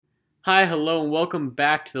Hi, hello, and welcome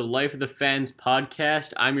back to the Life of the Fans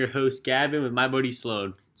podcast. I'm your host, Gavin, with my buddy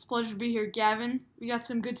Sloan. It's a pleasure to be here, Gavin. We got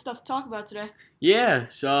some good stuff to talk about today. Yeah,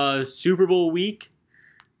 Super Bowl week.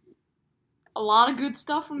 A lot of good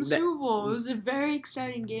stuff from the Super Bowl. It was a very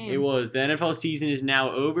exciting game. It was. The NFL season is now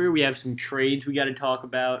over. We have some trades we got to talk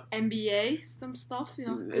about. NBA, some stuff,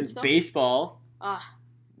 good stuff. Baseball.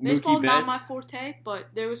 Baseball, not my forte, but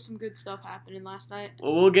there was some good stuff happening last night.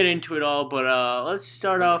 Well, we'll get into it all, but let's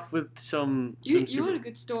start off with some. You had a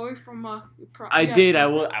good story from I did. I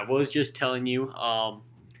was just telling you.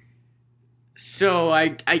 So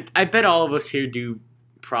I bet all of us here do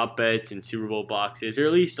prop bets and Super Bowl boxes, or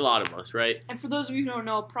at least a lot of us, right? And for those of you who don't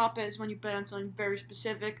know, prop bet is when you bet on something very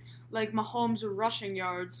specific, like Mahomes or rushing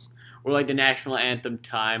yards, or like the national anthem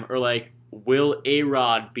time, or like will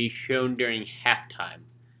A-Rod be shown during halftime?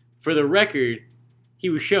 For the record,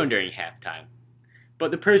 he was shown during halftime.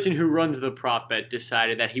 But the person who runs the prop bet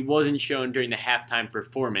decided that he wasn't shown during the halftime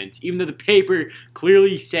performance, even though the paper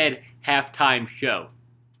clearly said halftime show.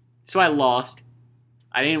 So I lost.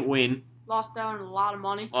 I didn't win. Lost out on a lot of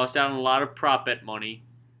money. Lost out on a lot of prop bet money.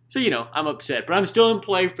 So, I'm upset. But I'm still in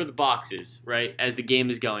play for the boxes, right, as the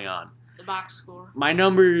game is going on. The box score. My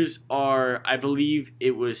numbers are, I believe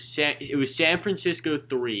it was San Francisco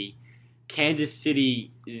 3, Kansas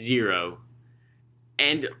City 0.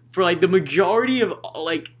 And for like the majority of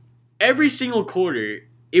every single quarter,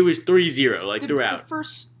 it was 3-0 throughout.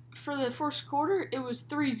 For the first quarter, it was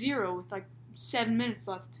 3-0 with 7 minutes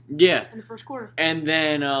left. Yeah. In the first quarter. And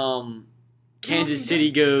then Kansas City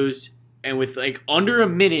goes, and with under a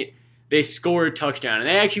minute, they score a touchdown. And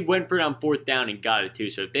they actually went for it on fourth down and got it too.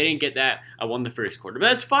 So if they didn't get that, I won the first quarter. But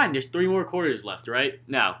that's fine. There's 3 more quarters left, right?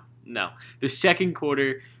 No. The second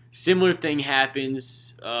quarter, similar thing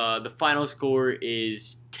happens. The final score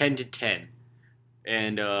is 10-10.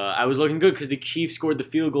 And I was looking good because the Chiefs scored the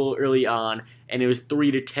field goal early on, and it was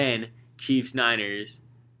 3-10, Chiefs-Niners.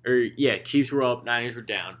 Chiefs were up, Niners were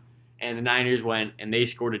down. And the Niners went, and they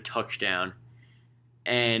scored a touchdown.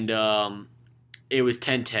 And it was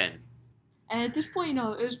 10-10. And at this point,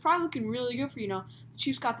 it was probably looking really good for, the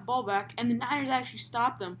Chiefs got the ball back, and the Niners actually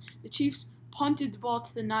stopped them. The Chiefs punted the ball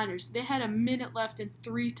to the Niners. They had a minute left and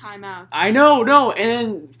 3 timeouts. I know, no. And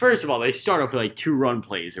then, first of all, they start off with 2 run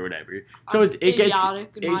plays or whatever. So it gets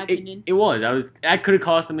idiotic, in my opinion. It was. That could have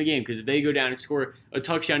cost them the game because if they go down and score a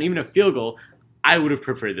touchdown, even a field goal, I would have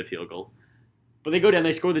preferred the field goal. But they go down,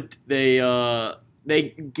 they score they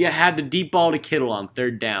had the deep ball to Kittle on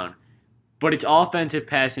third down. But it's offensive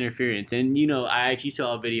pass interference. And, I actually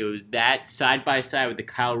saw a video of that side by side with the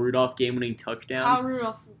Kyle Rudolph game-winning touchdown. Kyle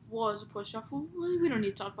Rudolph was a push-off. We don't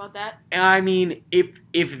need to talk about that. I mean,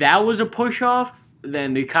 if that was a push-off,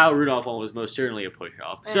 then the Kyle Rudolph one was most certainly a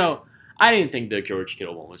push-off. Yeah. So I didn't think the George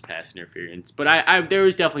Kittle one was pass interference. But I there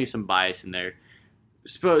was definitely some bias in there.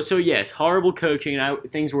 So yes, horrible coaching.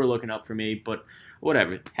 Things were looking up for me, but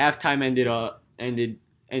whatever. Halftime ended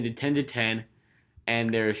 10-10. And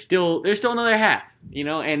there's still another half,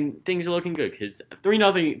 and things are looking good because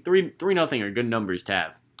 3-0 are good numbers to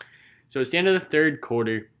have. So it's the end of the third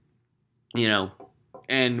quarter,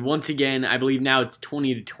 and once again, I believe now it's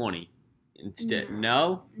 20-20 instead.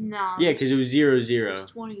 No? No. Yeah, because it was 0-0.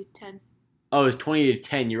 It's 20-10. Oh, it was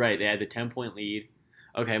 20-10. You're right. They had the 10-point lead.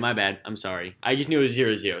 Okay, my bad. I'm sorry. I just knew it was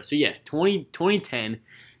 0-0. So yeah, 20-10.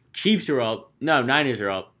 Chiefs are up. No, Niners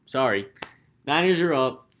are up. Sorry. Niners are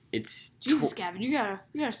up. It's Jesus, Gavin, you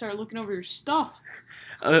gotta start looking over your stuff.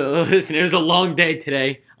 Listen, it was a long day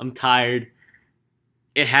today. I'm tired.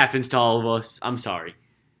 It happens to all of us. I'm sorry.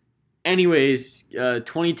 Anyways,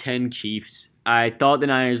 2010 Chiefs. I thought the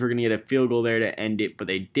Niners were gonna get a field goal there to end it, but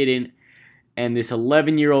they didn't. And this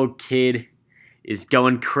 11-year-old kid is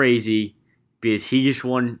going crazy because he just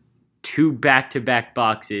won 2 back-to-back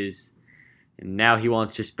boxes, and now he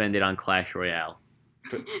wants to spend it on Clash Royale.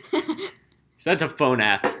 So that's a phone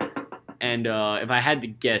app. And if I had to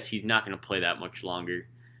guess, he's not going to play that much longer.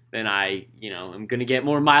 Then I'm going to get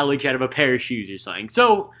more mileage out of a pair of shoes or something.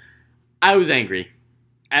 So I was angry.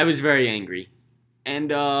 I was very angry.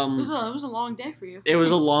 And it was a long day for you. It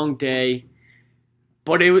was a long day.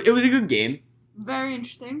 But it was a good game. Very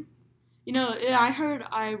interesting.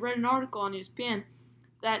 I read an article on ESPN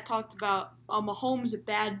that talked about Mahomes a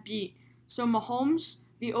bad beat. So Mahomes,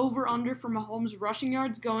 the over-under for Mahomes rushing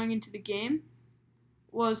yards going into the game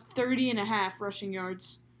was 30.5 rushing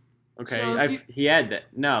yards. Okay, so he had that.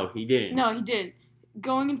 No, he didn't. No, he didn't.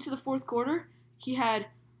 Going into the fourth quarter, he had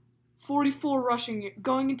 44 rushing.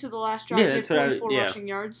 Going into the last drive, he had 44 rushing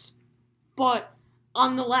yards. But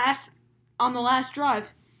on the last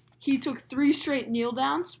drive, he took 3 straight kneel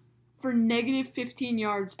downs for negative 15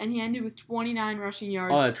 yards, and he ended with 29 rushing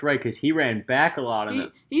yards. Oh, that's right, because he ran back a lot on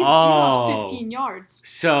it. He lost 15 yards.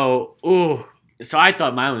 So I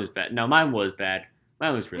thought mine was bad. No, mine was bad.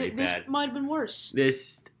 Mine was really bad. This might have been worse.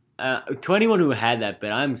 To anyone who had that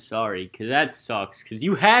bet, I'm sorry, because that sucks. Because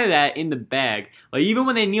you had that in the bag. Like, even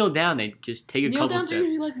when they kneel down, they just take a couple steps. Kneel downs are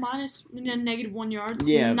usually like minus negative 1 yards.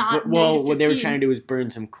 Yeah, not what they were trying to do was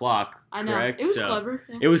burn some clock. I know. Correct? It was clever.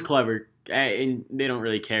 Yeah. It was clever. And they don't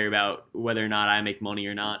really care about whether or not I make money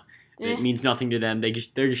or not. Yeah. It means nothing to them. They're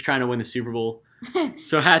just trying to win the Super Bowl.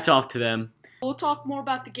 So hats off to them. We'll talk more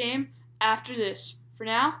about the game after this. For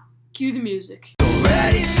now, cue the music.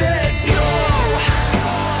 Ready, set, go!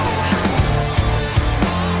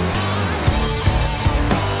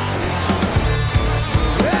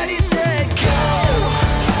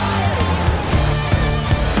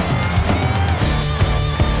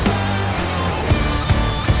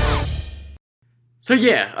 So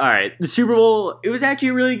yeah, all right. The Super Bowl, it was actually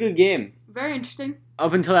a really good game. Very interesting.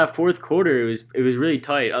 Up until that fourth quarter, it was really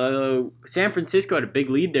tight. Although San Francisco had a big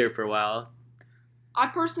lead there for a while. I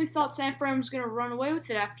personally thought San Fran was going to run away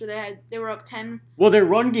with it after they were up 10. Well, their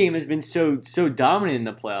run game has been so dominant in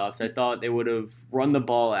the playoffs. I thought they would have run the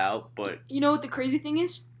ball out, but you know what the crazy thing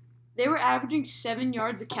is? They were averaging 7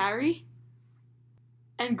 yards a carry,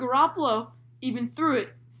 and Garoppolo even threw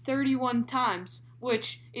it 31 times.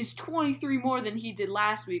 Which is 23 more than he did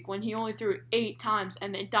last week when he only threw it 8 times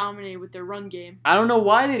and they dominated with their run game. I don't know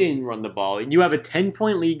why they didn't run the ball. You have a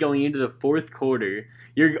 10-point lead going into the fourth quarter.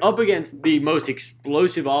 You're up against the most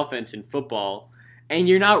explosive offense in football, and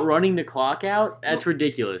you're not running the clock out? That's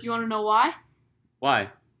ridiculous. You want to know why? Why?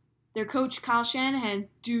 Their coach, Kyle Shanahan,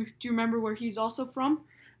 do you remember where he's also from?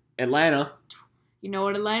 Atlanta. You know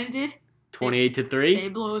what Atlanta did? 28-3? They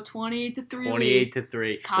blew a 28-3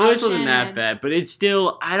 28-3. Well, this wasn't that bad, but it's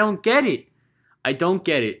still, I don't get it. I don't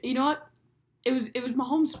get it. You know what? It was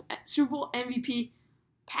Mahomes, Super Bowl MVP,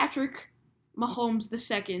 Patrick Mahomes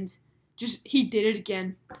II. He did it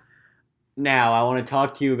again. Now, I want to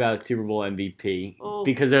talk to you about Super Bowl MVP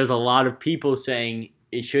because there's a lot of people saying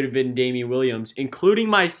it should have been Damian Williams, including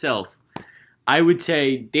myself. I would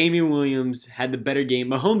say Damian Williams had the better game.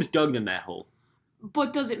 Mahomes dug them that hole.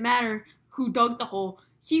 But does it matter who dug the hole?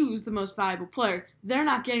 He was the most valuable player. They're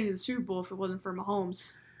not getting to the Super Bowl if it wasn't for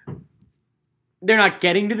Mahomes. They're not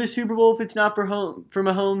getting to the Super Bowl if it's not for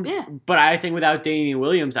Mahomes. Yeah. But I think without Damian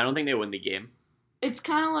Williams, I don't think they win the game. It's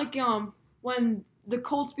kind of like when the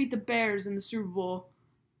Colts beat the Bears in the Super Bowl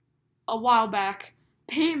a while back.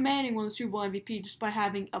 Peyton Manning won the Super Bowl MVP just by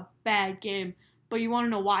having a bad game. But you want to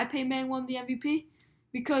know why Peyton Manning won the MVP?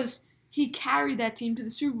 Because he carried that team to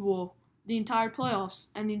the Super Bowl. The entire playoffs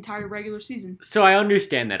and the entire regular season. So I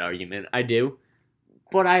understand that argument. I do.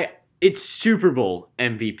 But it's Super Bowl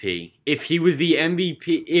MVP. If he's the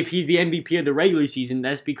MVP of the regular season,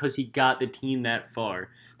 that's because he got the team that far.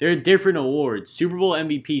 There are different awards. Super Bowl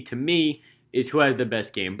MVP to me is who has the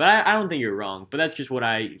best game. But I don't think you're wrong. But that's just what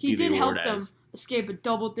I view the award as. He did help them escape a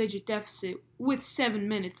double-digit deficit with 7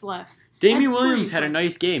 minutes left. Damian Williams had a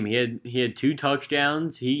nice game. He had 2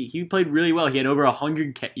 touchdowns. He played really well. He had over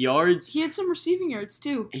 100 yards. He had some receiving yards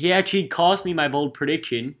too. He actually cost me my bold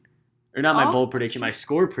prediction, or not my bold prediction, my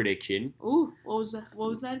score prediction. Ooh, what was that?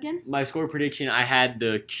 What was that again? My score prediction. I had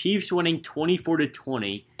the Chiefs winning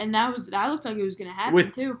 24-20, and that looked like it was gonna happen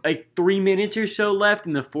with too. Like 3 minutes or so left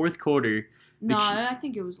in the fourth quarter. No, I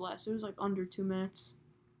think it was less. It was like under 2 minutes.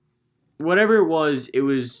 Whatever it was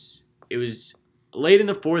late in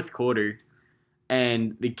the fourth quarter,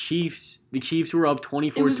 and the Chiefs were up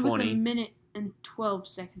 24-20. It was with a minute and 12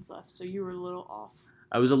 seconds left, so you were a little off.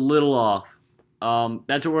 I was a little off.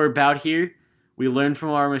 That's what we're about here. We learn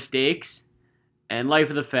from our mistakes, and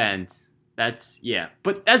life of the fans.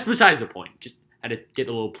 But that's besides the point. Just had to get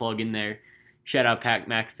a little plug in there. Shout out Pat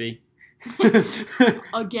McAfee.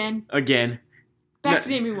 Again. Back to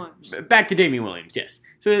Damian Williams. Back to Damian Williams, yes.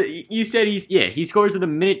 So you said he scores with a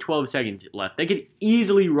minute 12 seconds left. They could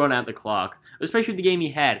easily run out the clock, especially with the game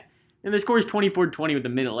he had. And the score is 24-20 with a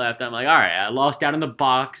minute left. I'm like, all right, I lost out on the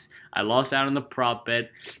box. I lost out on the prop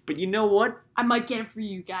bet. But you know what? I might get it for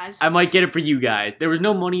you guys. There was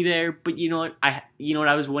no money there, but you know what?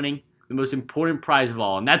 I was winning? The most important prize of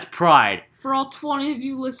all, and that's pride. For all 20 of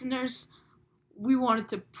you listeners, we wanted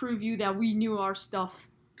to prove you that we knew our stuff.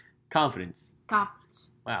 Confidence.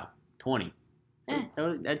 Wow, 20.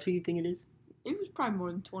 That's what you think it is? It was probably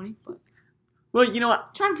more than 20, but. Well, you know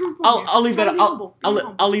what? Trying to prove I'll leave that up.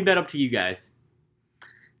 I'll leave that up to you guys.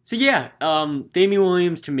 So yeah, Damian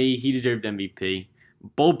Williams to me, he deserved MVP.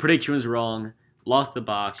 Bold prediction was wrong. Lost the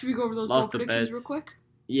box. Should we go over those bold predictions real quick?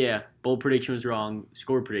 Yeah, bold prediction was wrong.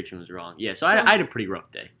 Score prediction was wrong. Yeah, so I had a pretty rough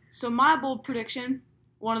day. So my bold prediction,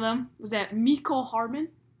 one of them, was that Miko Hardman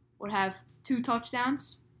would have 2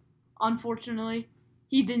 touchdowns. Unfortunately,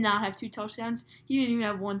 he did not have 2 touchdowns. He didn't even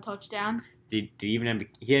have 1 touchdown. Did he even have?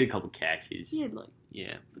 He had a couple catches. He had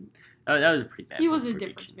Yeah, but that was a pretty bad. he bold wasn't a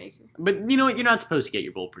prediction. difference maker. But you know what? You're not supposed to get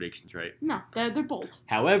your bold predictions right. No, they're bold.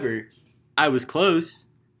 However, I was close.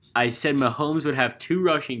 I said Mahomes would have 2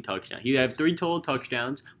 rushing touchdowns. He would have 3 total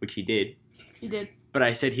touchdowns, which he did. He did. But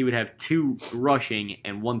I said he would have 2 rushing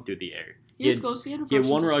and 1 through the air. He was close. He had He had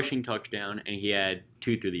 1 touchdown. rushing touchdown and he had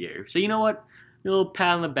 2 through the air. So you know what? A little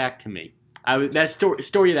pat on the back to me. That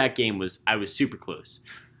story of that game was I was super close.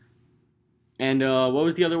 And what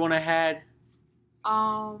was the other one I had?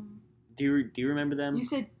 Do you remember them? You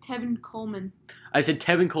said Tevin Coleman. I said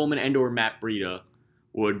Tevin Coleman and/or Matt Breida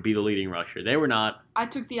would be the leading rusher. They were not. I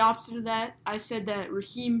took the opposite of that. I said that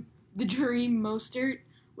Raheem the Dream Mostert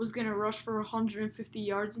was going to rush for 150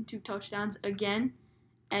 yards and 2 touchdowns again,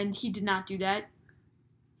 and he did not do that.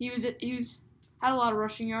 He had a lot of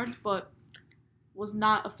rushing yards, but was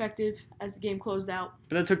not effective as the game closed out.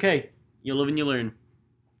 But that's okay. You live and you learn.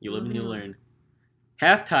 You live and you learn.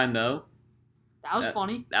 Halftime, though. That was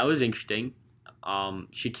funny. That was interesting.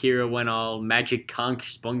 Shakira went all Magic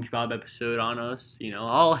Conch SpongeBob episode on us. You know,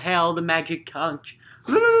 all hail the Magic Conch.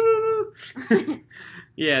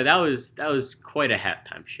 Yeah, that was quite a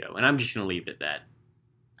halftime show, and I'm just gonna leave it at that.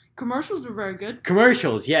 Commercials were very good.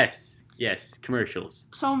 Commercials, yes, commercials.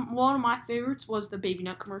 One of my favorites was the Baby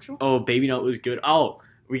Nut commercial. Oh, Baby Nut was good. Oh,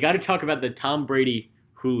 we got to talk about the Tom Brady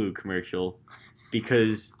Hulu commercial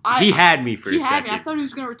because he had me for a second. He had me. I thought he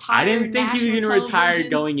was going to retire. I didn't think he was going to retire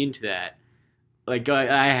going into that. Like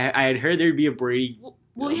I had heard there'd be a Brady.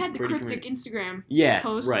 Well, he had the Brady cryptic Instagram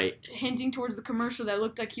post right. hinting towards the commercial that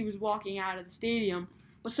looked like he was walking out of the stadium,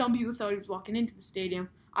 but some people thought he was walking into the stadium.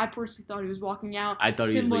 I personally thought he was walking out. I thought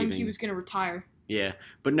he was leaving. He was going to retire. Yeah,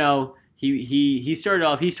 but no, he started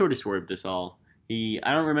off. He sort of swerved us all. I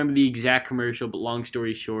don't remember the exact commercial, but long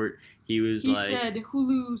story short, he said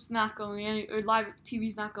Hulu's not going or live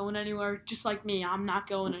TV's not going anywhere. Just like me, I'm not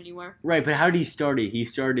going anywhere. Right, but how did he start it? He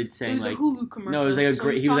started saying it was like a Hulu commercial. No, it was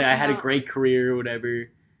like he was like I had a great career or whatever.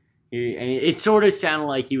 And it sort of sounded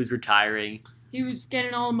like he was retiring. He was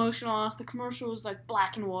getting all emotional on us. The commercial was like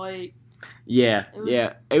black and white. Yeah.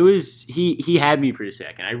 It was he had me for a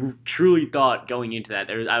second. I truly thought going into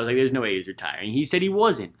that I was like, there's no way he's retiring. He said he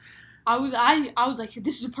wasn't. I was like,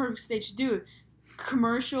 this is a perfect stage to do it.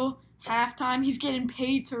 Commercial, halftime. He's getting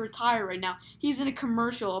paid to retire right now. He's in a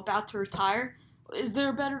commercial about to retire. Is there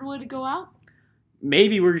a better way to go out?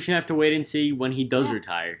 Maybe we're just gonna have to wait and see when he does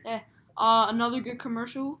retire. Yeah. Another good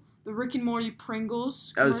commercial. The Rick and Morty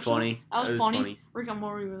Pringles commercial. That was funny. That was funny. Rick and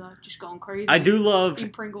Morty were just going crazy. I do love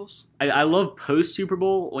eating Pringles. I love post Super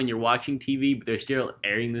Bowl when you're watching TV, but they're still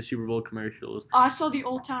airing the Super Bowl commercials. I saw the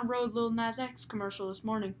Old Town Road Lil Nas X commercial this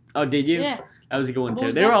morning. Oh, did you? Yeah. That was a good one too.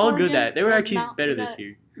 Was they were all good. again? They were actually better this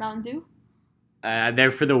year. Mountain Dew?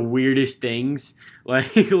 They're for the weirdest things.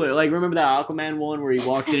 Like remember that Aquaman one where he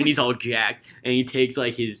walks in and he's all jacked and he takes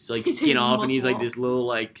like his skin off and he's like this little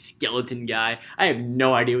like skeleton guy. I have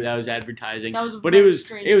no idea what that was advertising. That was it was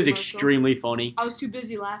commercial. extremely funny. I was too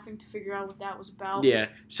busy laughing to figure out what that was about. Yeah.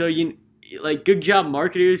 So good job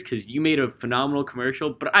marketers because you made a phenomenal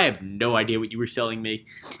commercial, but I have no idea what you were selling me.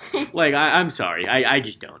 I'm sorry. I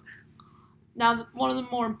just don't. Now, one of the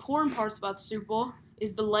more important parts about the Super Bowl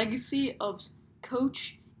is the legacy of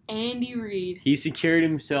Coach Andy Reid. He secured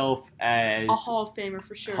himself as a Hall of Famer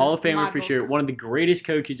for sure. Hall of Famer for sure. One of the greatest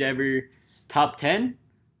coaches ever. Top 10?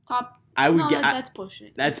 I would get. That's pushing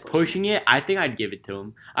it. That's pushing it. I think I'd give it to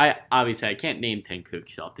him. I can't name 10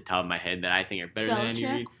 coaches off the top of my head that I think are better than Andy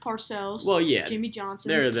Reid. Parcells. Well, yeah. Jimmy Johnson.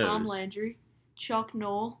 There are Tom those. Landry. Chuck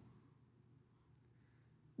Noll.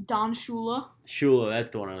 Don Shula. Shula, that's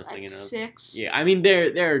the one I was thinking of. 6. Yeah, I mean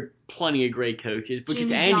there are plenty of great coaches, but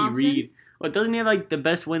just Andy Reid. Well, doesn't he have like the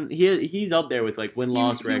best win? He's up there with like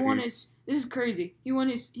win-loss record. He won his. This is crazy. He got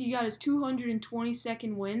his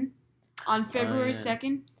 222nd win on February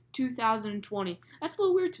 2nd, 2020. That's a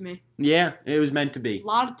little weird to me. Yeah, it was meant to be. A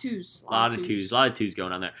lot of twos. A lot of twos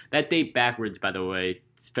going on there. That date backwards, by the way.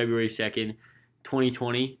 It's February 2nd,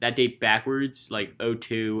 2020. That date backwards, like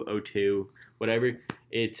 02, whatever.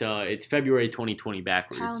 It's February 2020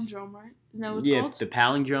 backwards. Palindrome, right? Isn't that what it's called? Yeah, the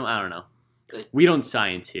palindrome. I don't know. We don't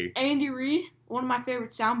science here. Andy Reid, one of my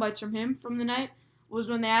favorite sound bites from him from the night was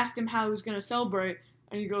when they asked him how he was going to celebrate,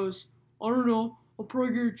 and he goes, I don't know, I'll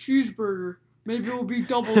probably get a cheeseburger. Maybe it'll be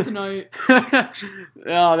double tonight.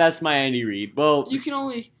 Oh, that's my Andy Reid. Well, you can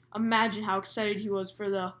only imagine how excited he was for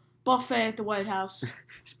the buffet at the White House.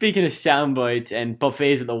 Speaking of sound bites and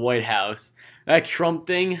buffets at the White House, That Trump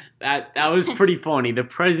thing, that was pretty funny. The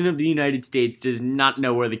president of the United States does not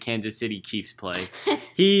know where the Kansas City Chiefs play.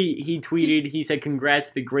 He tweeted, he said, "Congrats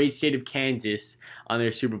to the great state of Kansas on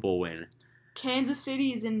their Super Bowl win." Kansas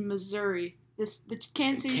City is in Missouri. The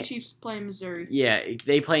Kansas City Chiefs play in Missouri. Yeah,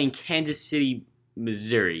 they play in Kansas City,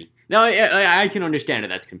 Missouri. Now, I can understand that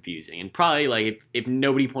that's confusing. And probably, like, if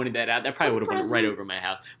nobody pointed that out, that probably would have went right over my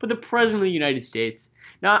house. But the president of the United States,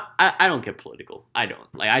 now, I don't get political. I don't.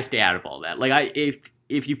 Like, I stay out of all that. Like,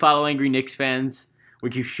 if you follow Angry Knicks fans,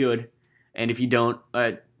 which you should, and if you don't,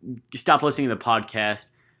 stop listening to the podcast.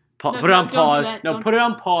 Put it on pause. Put it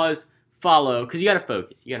on pause. Follow, because you got to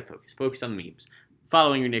focus. Focus on the memes.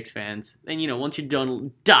 Following your Knicks fans. Then, once you're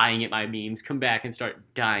done dying at my memes, come back and start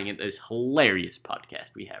dying at this hilarious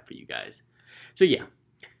podcast we have for you guys. So, yeah.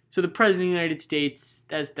 So, the President of the United States,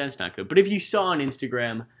 that's not good. But if you saw on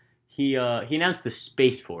Instagram, he announced the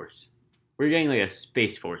Space Force. We're getting, like, a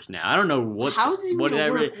Space Force now. I don't know what... How is it going to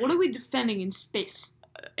work? What are we defending in space?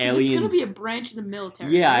 Aliens. It's going to be a branch of the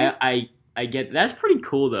military. Yeah, right? I get... That's pretty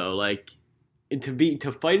cool, though. Like...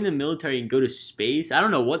 To fight in the military and go to space, I don't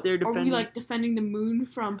know what they're defending. Are we like defending the moon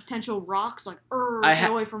from potential rocks? Like, get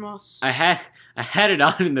away from us. I had it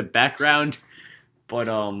on in the background, but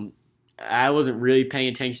I wasn't really paying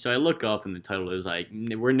attention. So I look up and the title is like,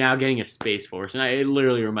 "We're now getting a Space Force," and it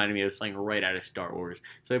literally reminded me of something right out of Star Wars.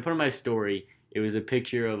 So I put on my story. It was a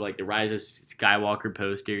picture of like the Rise of Skywalker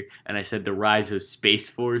poster, and I said the Rise of Space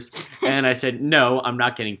Force, and I said, no, I'm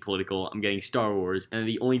not getting political, I'm getting Star Wars, and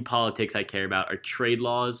the only politics I care about are trade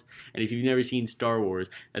laws, and if you've never seen Star Wars,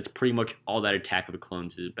 that's pretty much all that Attack of the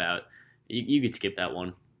Clones is about. You could skip that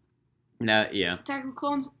one. No, yeah. Attack of the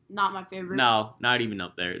Clones, not my favorite. No, not even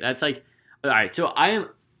up there. That's like, alright, so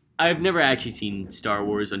I've never actually seen Star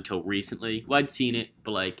Wars until recently. Well, I'd seen it,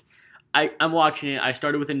 but like, I'm watching it. I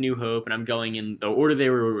started with A New Hope, and I'm going in the order they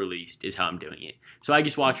were released is how I'm doing it. So I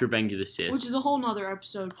just watched Revenge of the Sith. Which is a whole nother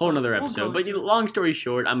episode. But long story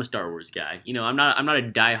short, I'm a Star Wars guy. I'm not a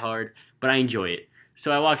diehard, but I enjoy it.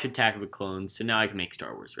 So I watched Attack of the Clones, so now I can make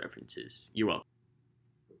Star Wars references. You're welcome.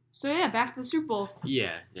 So yeah, back to the Super Bowl.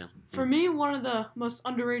 Yeah. For me, one of the most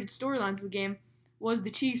underrated storylines of the game was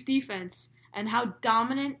the Chiefs' defense and how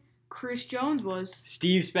dominant Chris Jones was.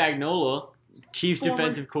 Steve Spagnuolo, Chiefs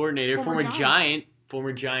defensive coordinator, former Giant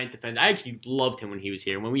defense. I actually loved him when he was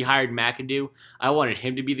here. When we hired McAdoo, I wanted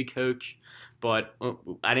him to be the coach, but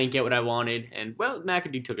I didn't get what I wanted. And, well,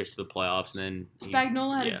 McAdoo took us to the playoffs. And then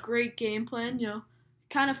Spagnuolo had a great game plan,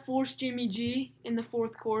 kind of forced Jimmy G in the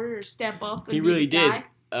fourth quarter to step up. And he really did.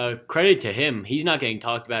 Credit to him. He's not getting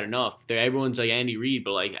talked about enough. Everyone's like Andy Reid,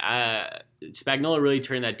 but Spagnuolo really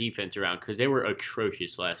turned that defense around because they were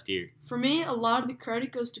atrocious last year. For me, a lot of the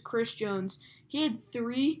credit goes to Chris Jones. He had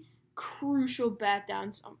 3 crucial bat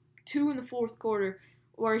downs, 2 in the fourth quarter,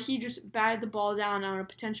 where he just batted the ball down on a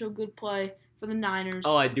potential good play for the Niners.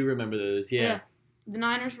 Oh, I do remember those, yeah. The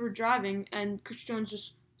Niners were driving, and Chris Jones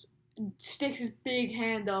just sticks his big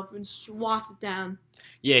hand up and swats it down.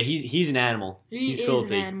 Yeah, he's an animal. He's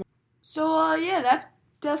filthy. An animal. So, that's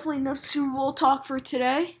definitely enough Super Bowl talk for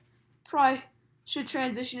today. Probably should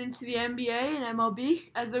transition into the NBA and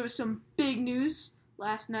MLB, as there was some big news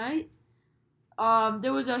last night.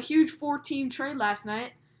 There was a huge 4-team trade last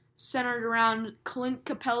night, centered around Clint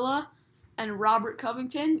Capella and Robert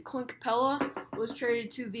Covington. Clint Capella was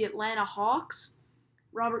traded to the Atlanta Hawks.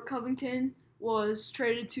 Robert Covington was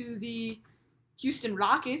traded to the Houston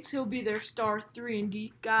Rockets. He'll be their star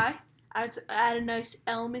 3-and-D guy. Add a nice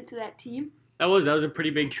element to that team. That was a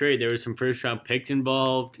pretty big trade. There was some first-round picks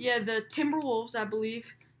involved. Yeah, the Timberwolves, I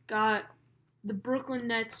believe, got the Brooklyn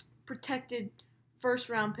Nets protected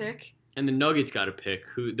first-round pick. And the Nuggets got a pick.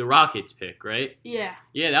 The Rockets pick, right? Yeah.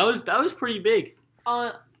 Yeah, that was pretty big.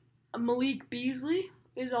 Malik Beasley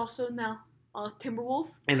is also now a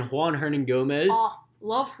Timberwolf. And Juan Hernangomez.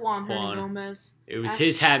 Love Juan Hernangomez. It was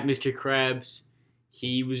his hat, Mr. Krabs.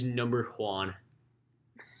 He was number Juan.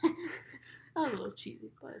 That was a little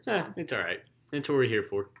cheesy, but it's fine. It's all right. That's what we're here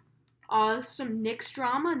for. Some Knicks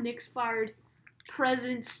drama. Knicks fired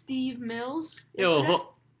President Steve Mills yesterday.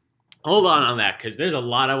 Yo, hold on that, because there's a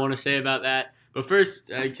lot I want to say about that. But first,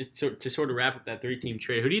 just to sort of wrap up that 3-team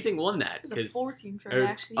trade, who do you think won that? It was a 4-team trade,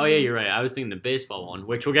 actually. Oh, yeah, you're right. I was thinking the baseball one,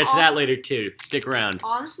 which we'll get to that later, too. Stick around.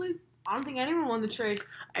 Honestly, I don't think anyone won the trade.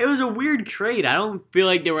 It was a weird trade. I don't feel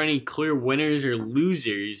like there were any clear winners or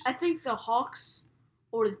losers. I think the Hawks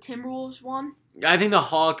or the Timberwolves won. I think the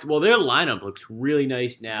Hawks, well, their lineup looks really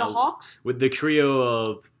nice now. The Hawks? With the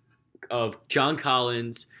trio of John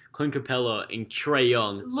Collins, Clint Capella, and Trae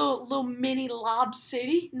Young. Little mini Lob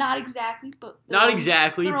City. Not exactly, but... Not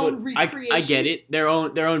exactly, but I get it. Their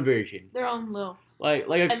own version. Their own little...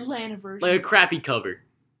 like Atlanta version. a crappy cover.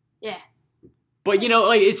 Yeah, But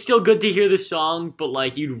it's still good to hear the song,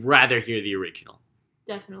 but you'd rather hear the original.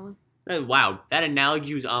 definitely. Wow, that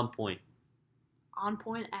analogy was on point. On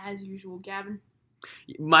point as usual, Gavin.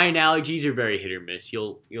 My analogies are very hit or miss.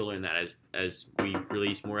 You'll learn that as we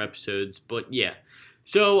release more episodes. But yeah,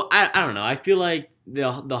 so I don't know. I feel like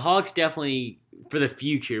the Hawks definitely for the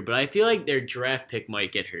future, but I feel like their draft pick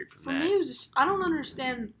might get hurt from For that. me, it was just, I don't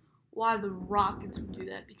understand why the Rockets would do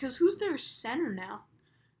that. Because who's their center now?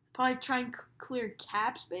 Probably try and clear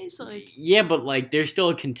cap space. Yeah, but they're still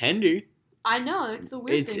a contender. I know it's the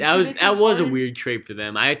weird thing. That was a weird trade for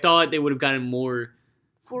them. I thought they would have gotten more.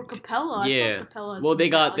 For Capella. Yeah. I thought Capella had Well, some they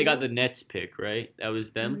got value. the Nets pick, right? That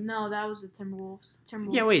was them. No, that was the Timberwolves.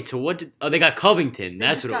 Yeah, wait. So what did? Oh, they got Covington. They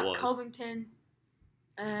That's just what it got was. Covington.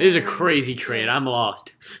 It was a crazy trade. Yeah. I'm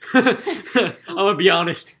lost. I'm gonna be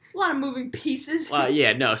honest. A lot of moving pieces.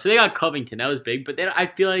 Yeah, no. So they got Covington. That was big, but I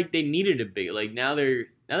feel like they needed a big. Now they're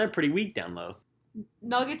pretty weak down low.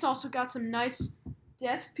 Nuggets also got some nice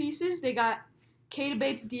depth pieces. They got Keita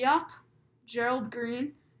Bates-Diop, Gerald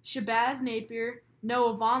Green, Shabazz Napier,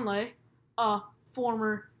 Noah Vonleh, a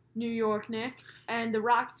former New York Knick, and the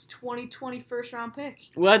Rockets' 2020 first-round pick.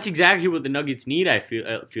 Well, that's exactly what the Nuggets need. I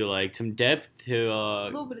feel like some depth to A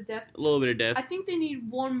little bit of depth. a little bit of depth. I think they need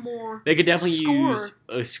one more. They could definitely scorer. use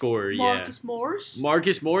a scorer. Marcus Morris. Yeah,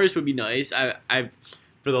 Marcus Morris would be nice. I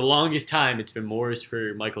for the longest time it's been Morris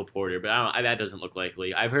for Michael Porter, but that doesn't look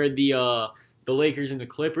likely. I've heard the Lakers and the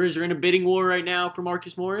Clippers are in a bidding war right now for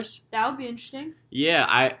Marcus Morris. That would be interesting.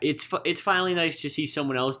 Yeah, it's finally nice to see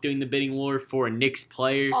someone else doing the bidding war for a Knicks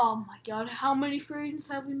player. Oh my God! How many free agents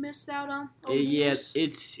have we missed out on? Over the Yeah, years?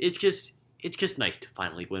 it's just nice to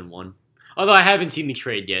finally win one. Although I haven't seen the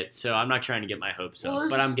trade yet, so I'm not trying to get my hopes up.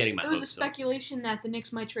 But I'm getting my There hopes was a up. speculation that the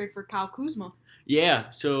Knicks might trade for Kyle Kuzma. Yeah,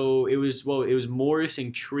 so it was Morris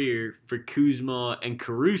and Trier for Kuzma and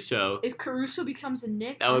Caruso. If Caruso becomes a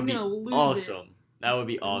Knick, That would I'm be gonna lose awesome. it. That would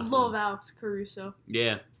be awesome. Love Alex Caruso.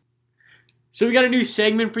 Yeah. So we got a new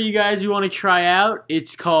segment for you guys we want to try out.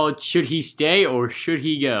 It's called Should He Stay or Should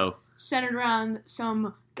He Go? Centered around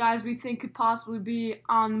some guys we think could possibly be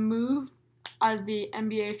on the move as the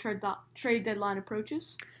NBA trade deadline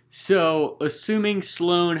approaches. So, assuming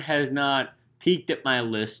Sloan has not peeked at my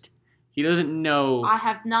list, he doesn't know. I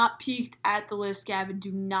have not peeked at the list, Gavin.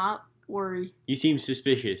 Do not worry. You seem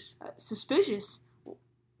suspicious. Suspicious?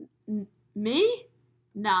 Me?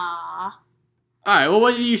 Nah. Alright, well,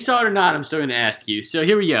 whether you saw it or not, I'm still going to ask you. So,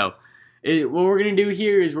 here we go. What we're going to do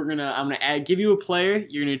here is I'm going to give you a player.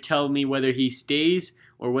 You're going to tell me whether he stays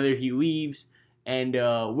or whether he leaves, and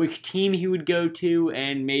which team he would go to,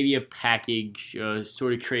 and maybe a package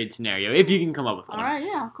sort of trade scenario, if you can come up with one. All right,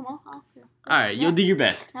 yeah, come on. Alright, you'll do your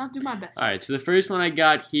best. I'll do my best. Alright, so the first one I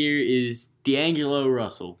got here is D'Angelo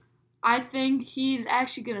Russell. I think he's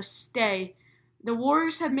actually going to stay. The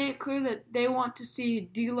Warriors have made it clear that they want to see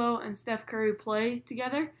D'Lo and Steph Curry play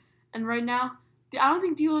together, and right now, I don't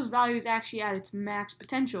think D'Lo's value is actually at its max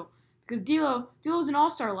potential, because D'Lo was an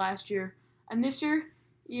all-star last year, and this year,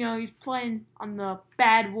 he's playing on the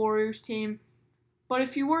bad Warriors team. But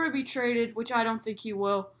if he were to be traded, which I don't think he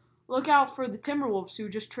will, look out for the Timberwolves, who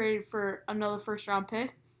just traded for another first-round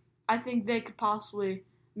pick. I think they could possibly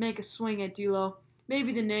make a swing at D'Lo.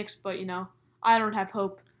 Maybe the Knicks, but, I don't have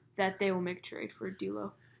hope that they will make a trade for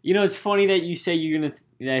D'Lo. It's funny that you say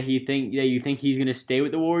that you think he's gonna stay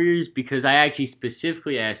with the Warriors, because I actually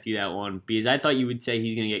specifically asked you that one because I thought you would say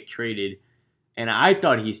he's gonna get traded, and I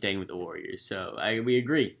thought he's staying with the Warriors. So we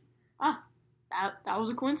agree. That was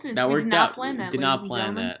a coincidence. That we worked did not out. plan that. Did not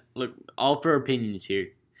plan that. Look, all for opinions here.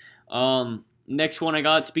 Next one I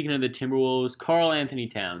got. Speaking of the Timberwolves, Karl Anthony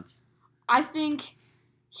Towns. I think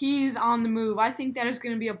he's on the move. I think that is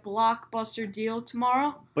going to be a blockbuster deal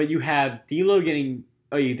tomorrow. But you have D'Lo getting.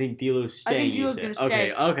 Oh, you think D'Lo's staying? I think D'Lo's going to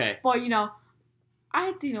stay. Okay. But I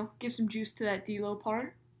had to give some juice to that D'Lo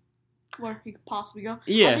part, where he could possibly go.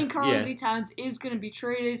 Yeah. I think Karl Anthony Towns is going to be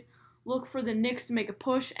traded. Look for the Knicks to make a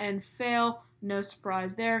push and fail. No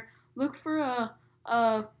surprise there. Look for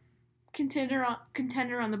a contender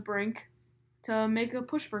on the brink to make a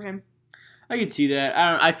push for him. I could see that.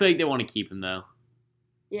 I feel like they want to keep him though.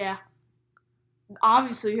 Yeah.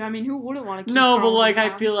 Obviously, who wouldn't want to keep No, Karl but Anthony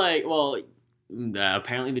I feel Towns? like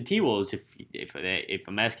apparently the T-Wolves. If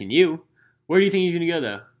I'm asking you, where do you think he's gonna go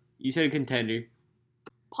though? You said a contender.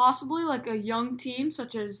 Possibly like a young team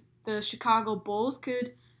such as the Chicago Bulls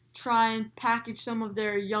could try and package some of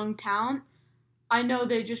their young talent. I know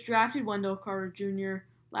they just drafted Wendell Carter Jr.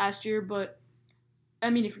 last year, but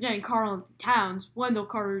if you're getting Karl Towns, Wendell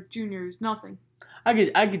Carter Jr. is nothing. I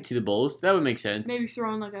could see the Bulls. That would make sense. Maybe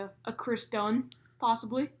throw in like a Chris Dunn,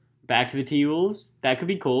 possibly. Back to the T-Wolves. That could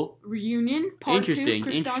be cool. Reunion, part 2. Interesting,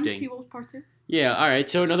 Chris Dunn, interesting. T-Wolves, part 2. Yeah, all right.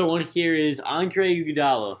 So another one here is Andre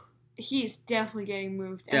Iguodala. He's definitely getting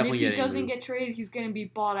moved. Definitely and if he getting doesn't moved. get traded, he's going to be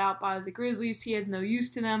bought out by the Grizzlies. He has no use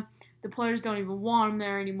to them. The players don't even want him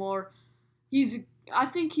there anymore. I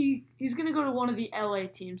think he's going to go to one of the LA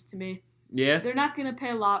teams to me. Yeah? They're not going to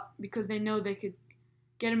pay a lot because they know they could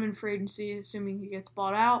get him in free agency, assuming he gets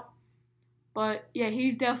bought out. But, yeah,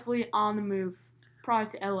 he's definitely on the move,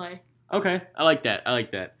 probably to LA. Okay, I like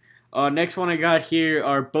that. Next one I got here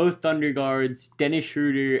are both Thunder guards, Dennis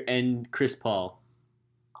Schroeder and Chris Paul.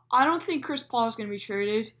 I don't think Chris Paul is going to be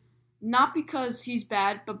traded, not because he's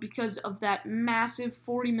bad, but because of that massive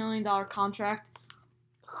 $40 million contract.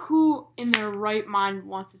 Who in their right mind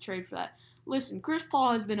wants to trade for that? Listen, Chris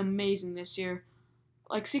Paul has been amazing this year.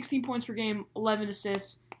 Like 16 points per game, 11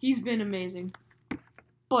 assists. He's been amazing.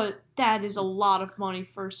 But that is a lot of money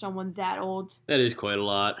for someone that old. That is quite a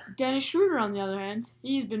lot. Dennis Schroeder, on the other hand,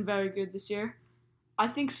 he's been very good this year. I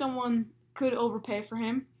think someone could overpay for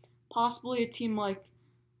him. Possibly a team like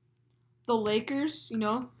the Lakers, you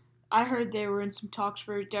know. I heard they were in some talks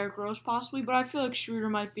for Derrick Rose possibly, but I feel like Schroeder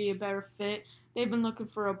might be a better fit. They've been looking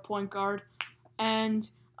for a point guard. And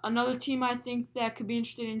another team I think that could be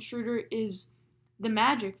interested in Schroeder is the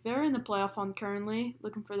Magic. They're in the playoff hunt currently,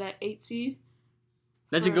 looking for that 8 seed.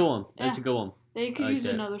 That's a good one. That's a good one. They could I like use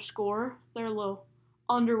that. another scorer. They're a little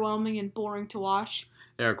underwhelming and boring to watch.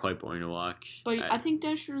 They are quite boring to watch. But I think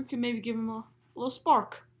Dennis Schroeder can maybe give him a little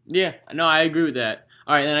spark. Yeah, no, I agree with that.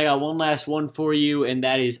 All right, then I got one last one for you, and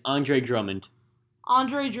that is Andre Drummond.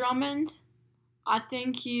 Andre Drummond, I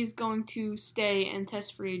think he's going to stay and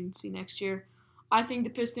test free agency next year. I think the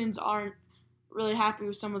Pistons aren't really happy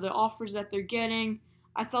with some of the offers that they're getting.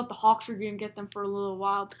 I thought the Hawks were going to get them for a little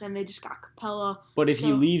while, but then they just got Capella. But if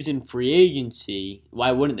he leaves in free agency,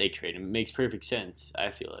 why wouldn't they trade him? It makes perfect sense,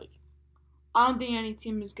 I feel like. I don't think any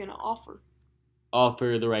team is going to offer.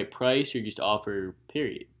 Offer the right price or just offer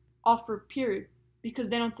period? Offer period. Because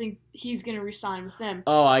they don't think he's going to resign with them.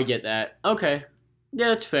 Oh, I get that. Okay. Yeah,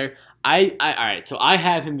 that's fair. All right, so I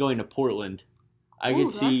have him going to Portland. I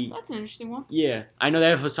could see. That's an interesting one. Yeah, I know they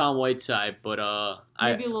have Hassan Whiteside, but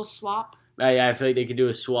Maybe a little swap. I feel like they could do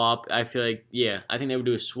a swap. I feel like I think they would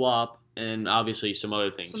do a swap, and obviously some other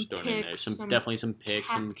things thrown in there. Definitely some picks,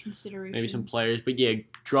 cap considerations. maybe some players. But yeah,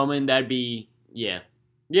 Drummond, that'd be yeah.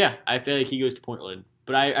 I feel like he goes to Portland,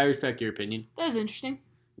 but I respect your opinion. That is interesting.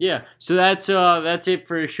 Yeah, so that's it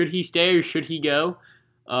for should he stay or should he go.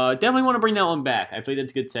 Definitely want to bring that one back. I feel like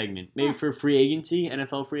that's a good segment. Maybe for free agency,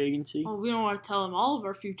 NFL free agency. Well, we don't want to tell them all of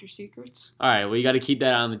our future secrets. All right, well, you got to keep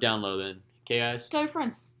that on the down low then. Okay, guys? Tell your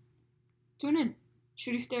friends. Tune in.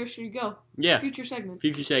 Should he stay or should he go? Yeah. Future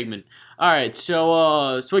segment. All right,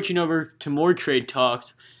 so switching over to more trade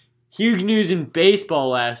talks. Huge news in baseball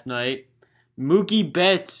last night. Mookie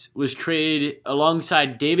Betts was traded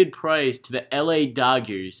alongside David Price to the LA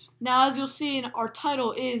Dodgers. Now, as you'll see, our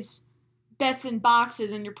title is Bets in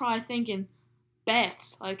Boxes, and you're probably thinking,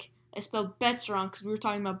 bets? Like, I spelled bets wrong because we were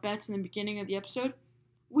talking about bets in the beginning of the episode.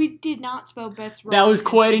 We did not spell bets wrong. That was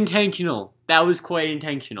quite intentional.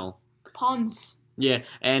 Puns. Yeah,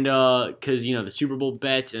 and because, the Super Bowl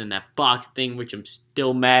bets and that box thing, which I'm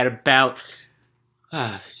still mad about.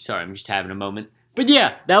 Sorry, I'm just having a moment. But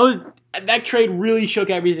yeah, that trade really shook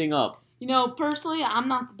everything up. Personally, I'm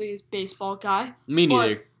not the biggest baseball guy. Me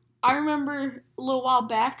neither. But I remember a little while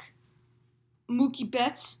back, Mookie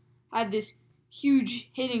Betts had this huge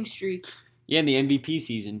hitting streak. Yeah, in the MVP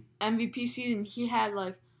season.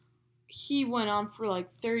 He went on for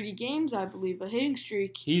 30 games, I believe, a hitting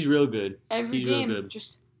streak. He's real good. Every game,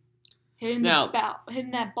 just hitting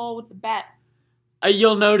that ball with the bat.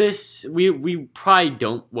 You'll notice we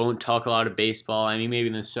probably won't talk a lot of baseball. I mean, maybe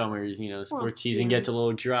in the summers, sports season gets a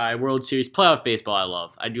little dry. World Series, playoff baseball, I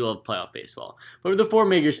love. I do love playoff baseball. But of the four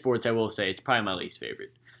major sports, I will say it's probably my least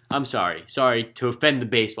favorite. I'm sorry to offend the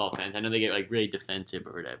baseball fans. I know they get really defensive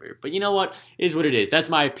or whatever. But you know what? It is what it is. That's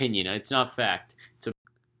my opinion. It's not fact.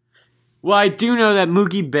 Well, I do know that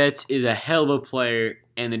Mookie Betts is a hell of a player,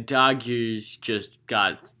 and the Dodgers just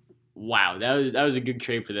got. Wow, that was a good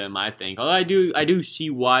trade for them, I think. Although I do see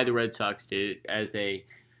why the Red Sox did it, as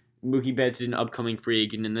Mookie Betts is an upcoming free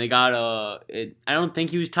agent, and they got I don't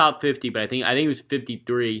think he was top 50, but I think he was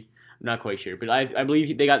 53. I'm not quite sure, but I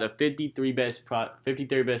believe they got the 53rd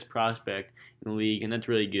best prospect in the league, and that's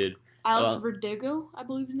really good. Alex Verdugo, I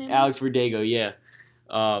believe his name is. Alex Verdugo, yeah.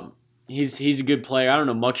 He's a good player. I don't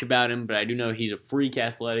know much about him, but I do know he's a freak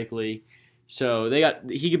athletically. So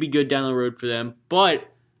he could be good down the road for them, but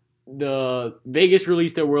the Vegas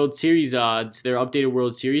released their World Series odds, their updated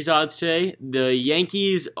World Series odds today. The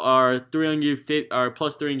Yankees are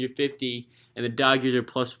plus 350, and the Dodgers are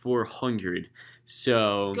plus 400.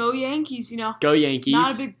 So Go Yankees, go Yankees.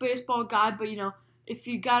 Not a big baseball guy, but if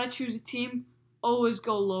you gotta choose a team, always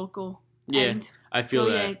go local. Yeah, And I feel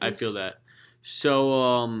go that. Yankees. I feel that.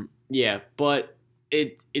 So yeah, but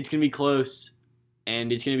it's gonna be close,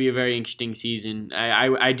 and it's gonna be a very interesting season.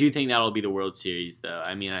 I do think that'll be the World Series, though.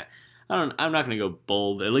 I mean, I'm not gonna go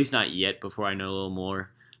bold, at least not yet. Before I know a little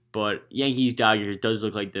more, but Yankees Dodgers does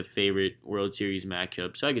look like the favorite World Series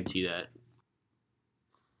matchup, so I could see that.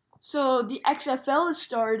 So the XFL is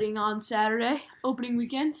starting on Saturday, opening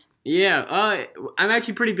weekend. Yeah, I'm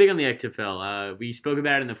actually pretty big on the XFL. We spoke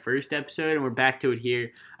about it in the first episode, and we're back to it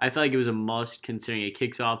here. I felt like it was a must considering it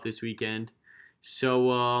kicks off this weekend.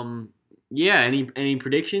 So, yeah, any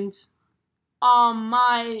predictions?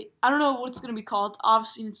 I don't know what it's gonna be called.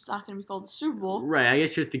 Obviously, it's not gonna be called the Super Bowl. Right, I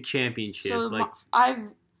guess just the championship. So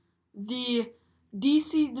I've the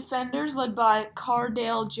DC Defenders, led by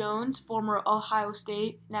Cardale Jones, former Ohio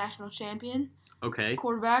State national champion Okay.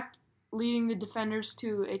 quarterback, leading the Defenders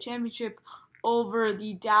to a championship over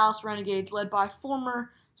the Dallas Renegades, led by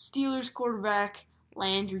former Steelers quarterback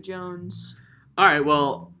Landry Jones. All right,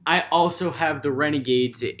 well, I also have the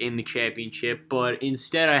Renegades in the championship, but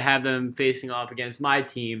instead I have them facing off against my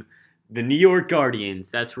team, the New York Guardians.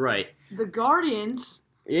 That's right. The Guardians.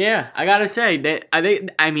 Yeah, I gotta say that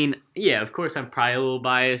yeah, of course I'm probably a little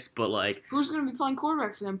biased, but like Who's going to be playing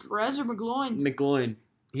quarterback for them, Perez or McGloin? McGloin,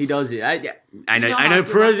 he does it. I know You know how I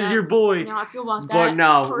feel Perez about is that. your boy, You know how I feel about that. but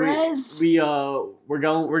no, Perez. we're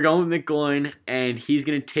going with McGloin, and he's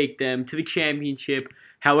gonna take them to the championship.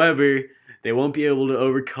 However, they won't be able to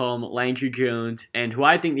overcome Landry Jones, and who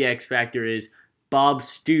I think the X factor is, Bob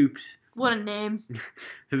Stoops. What a name.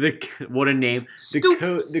 What a name!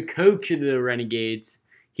 Stoops. The coach of the Renegades.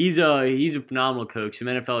 He's a phenomenal coach, some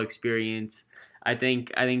NFL experience. I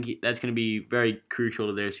think that's going to be very crucial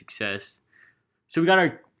to their success. So we got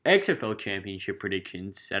our XFL championship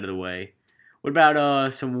predictions out of the way. What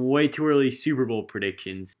about some way too early Super Bowl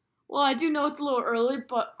predictions? Well, I do know it's a little early,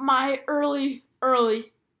 but my early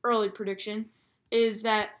prediction is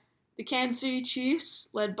that the Kansas City Chiefs,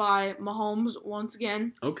 led by Mahomes once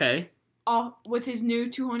again, Okay. with his new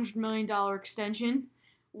 $200 million extension,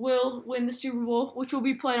 will win the Super Bowl, which will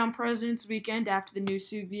be played on President's Weekend after the new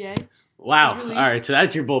CBA. Wow. is All released. right. So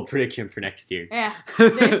that's your bold prediction for next year. Yeah,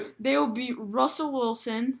 they will beat Russell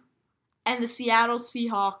Wilson and the Seattle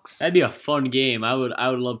Seahawks. That'd be a fun game. I would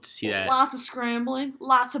love to see that. Lots of scrambling,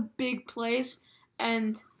 lots of big plays,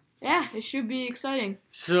 and yeah, it should be exciting.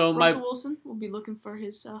 So Russell Wilson will be looking for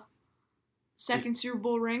his second Super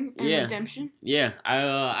Bowl ring and redemption.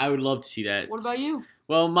 I would love to see that. What about you?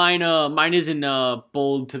 Well, mine isn't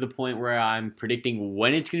bold to the point where I'm predicting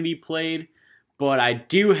when it's going to be played, but I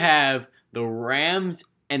do have the Rams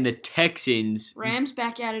and the Texans. Rams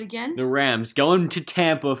back at it again. The Rams going to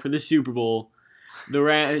Tampa for the Super Bowl.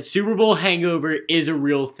 The Super Bowl hangover is a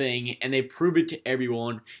real thing, and they prove it to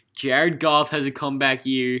everyone. Jared Goff has a comeback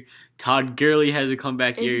year. Todd Gurley has a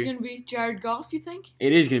comeback year. Is it going to be Jared Goff, you think?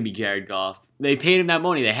 It is going to be Jared Goff. They paid him that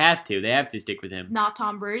money. They have to. They have to stick with him. Not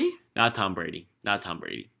Tom Brady? Not Tom Brady. Not Tom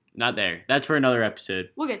Brady. Not there. That's for another episode.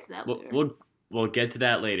 We'll get to that later. We'll get to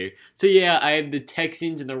that later. So yeah, I have the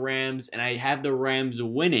Texans and the Rams, and I have the Rams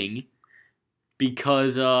winning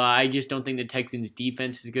because I just don't think the Texans'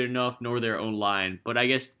 defense is good enough, nor their own line. But I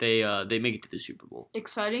guess they make it to the Super Bowl.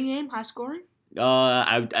 Exciting game, high scoring?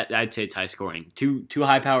 I'd say it's high scoring. Two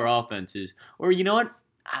high power offenses, or you know what?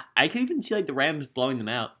 I can even see like the Rams blowing them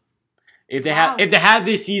out. If they have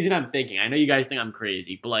this season, I'm thinking. I know you guys think I'm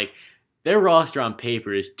crazy, but like their roster on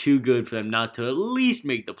paper is too good for them not to at least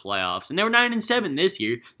make the playoffs. And they were 9-7 this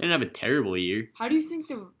year. They didn't have a terrible year. How do you think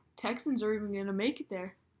the Texans are even going to make it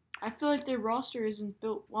there? I feel like their roster isn't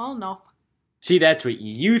built well enough. See, that's what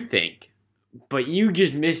you think, but you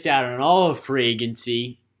just missed out on all of free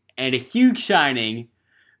agency and a huge signing.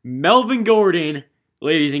 Melvin Gordon,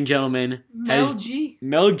 ladies and gentlemen, Mel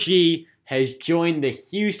G has joined the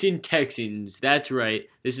Houston Texans. That's right.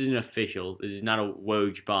 This isn't official. This is not a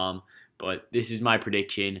Woj bomb, but this is my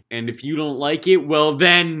prediction. And if you don't like it, well,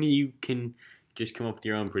 then you can just come up with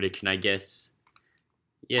your own prediction, I guess.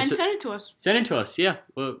 Yeah, and send it to us. Send it to us, yeah.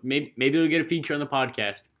 Well, maybe we'll get a feature on the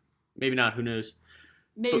podcast. Maybe not. Who knows?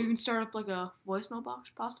 Maybe we can start up like a voicemail box,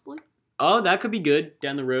 possibly. Oh, that could be good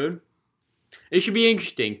down the road. It should be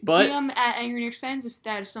interesting, but DM at Angry Knicks fans if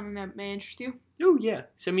that is something that may interest you. Oh yeah,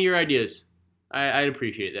 send me your ideas. I'd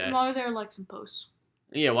appreciate that. While you're there, like some posts.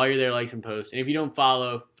 Yeah, while you're there, like some posts. And if you don't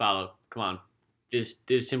follow. Come on, this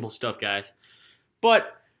is simple stuff, guys.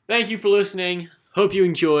 But Thank you for listening. Hope you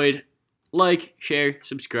enjoyed. Like, share,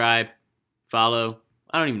 subscribe, follow.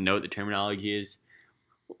 I don't even know what the terminology is.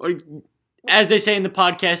 Or, as they say in the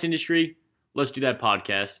podcast industry, let's do that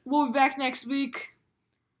podcast. We'll be back next week.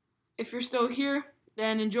 If you're still here,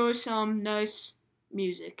 then enjoy some nice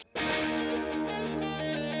music.